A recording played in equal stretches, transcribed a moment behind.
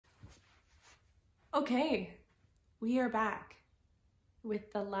Okay, we are back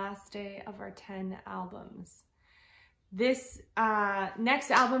with the last day of our 10 albums. This next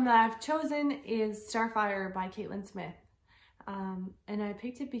album that I've chosen is Starfire by Caitlyn Smith. And I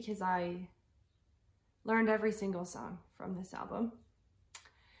picked it because I learned every single song from this album.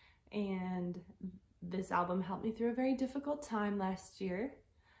 And this album helped me through a very difficult time last year.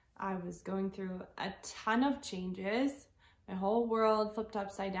 I was going through a ton of changes. My whole world flipped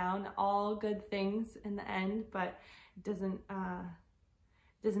upside down, all good things in the end, but it doesn't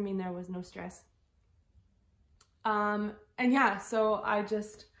mean there was no stress. And yeah, so I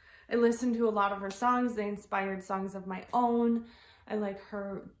listened to a lot of her songs. They inspired songs of my own. I like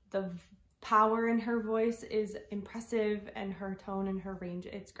the power in her voice is impressive, and her tone and her range,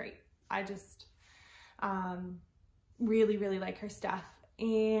 it's great. I just really, really like her stuff.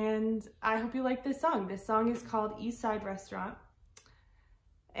 And I hope you like this song. This song is called East Side Restaurant.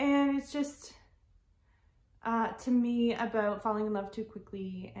 And it's just, to me, about falling in love too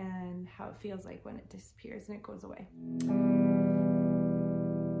quickly and how it feels like when it disappears and it goes away.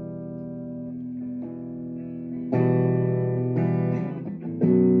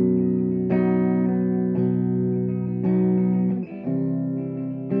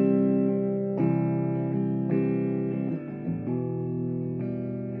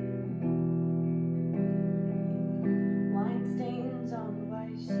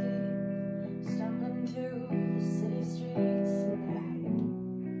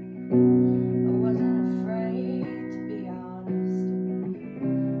 I wasn't afraid, to be honest.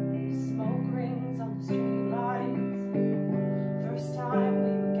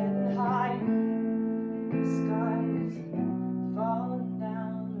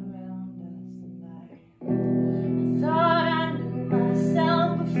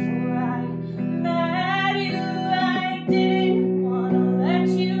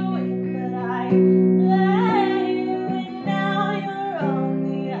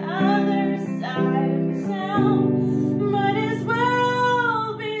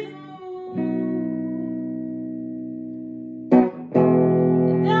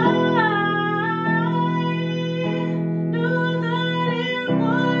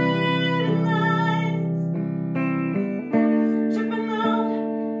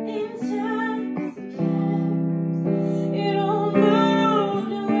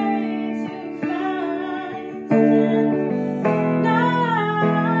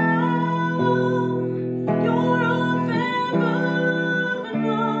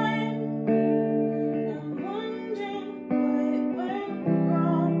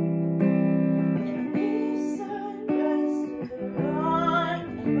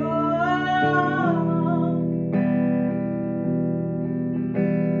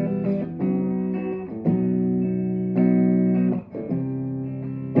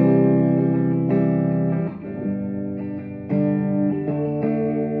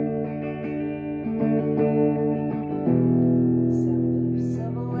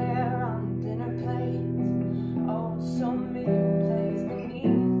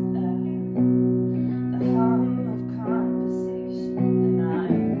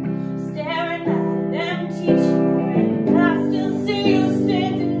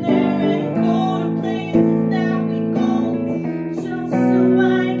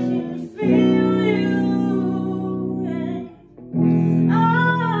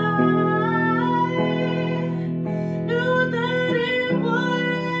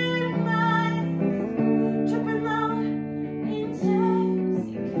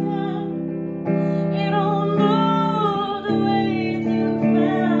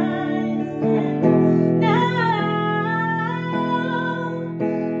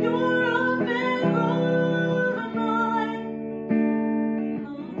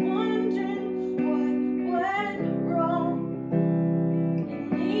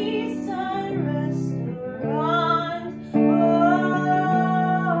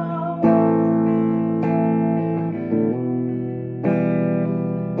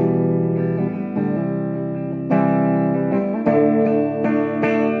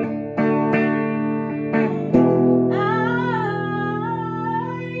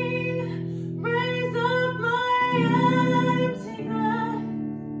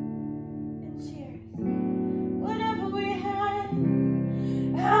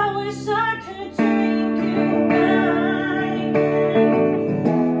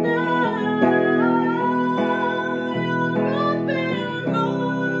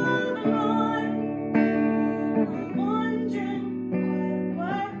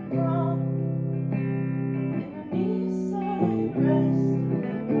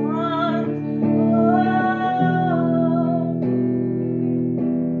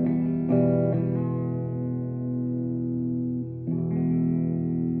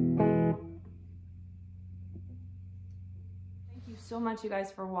 much, you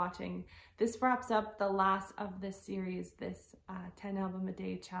guys, for watching. This wraps up the last of this series, this 10 album a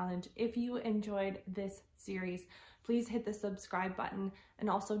day challenge. If you enjoyed this series, please hit the subscribe button, and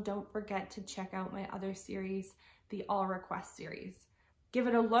also don't forget to check out my other series, the All Request series. Give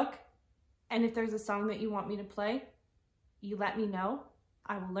it a look, and if there's a song that you want me to play, you let me know.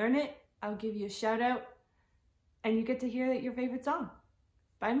 I will learn it, I'll give you a shout out, and you get to hear your favorite song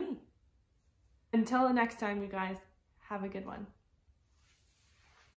by me. Until next time, you guys, have a good one.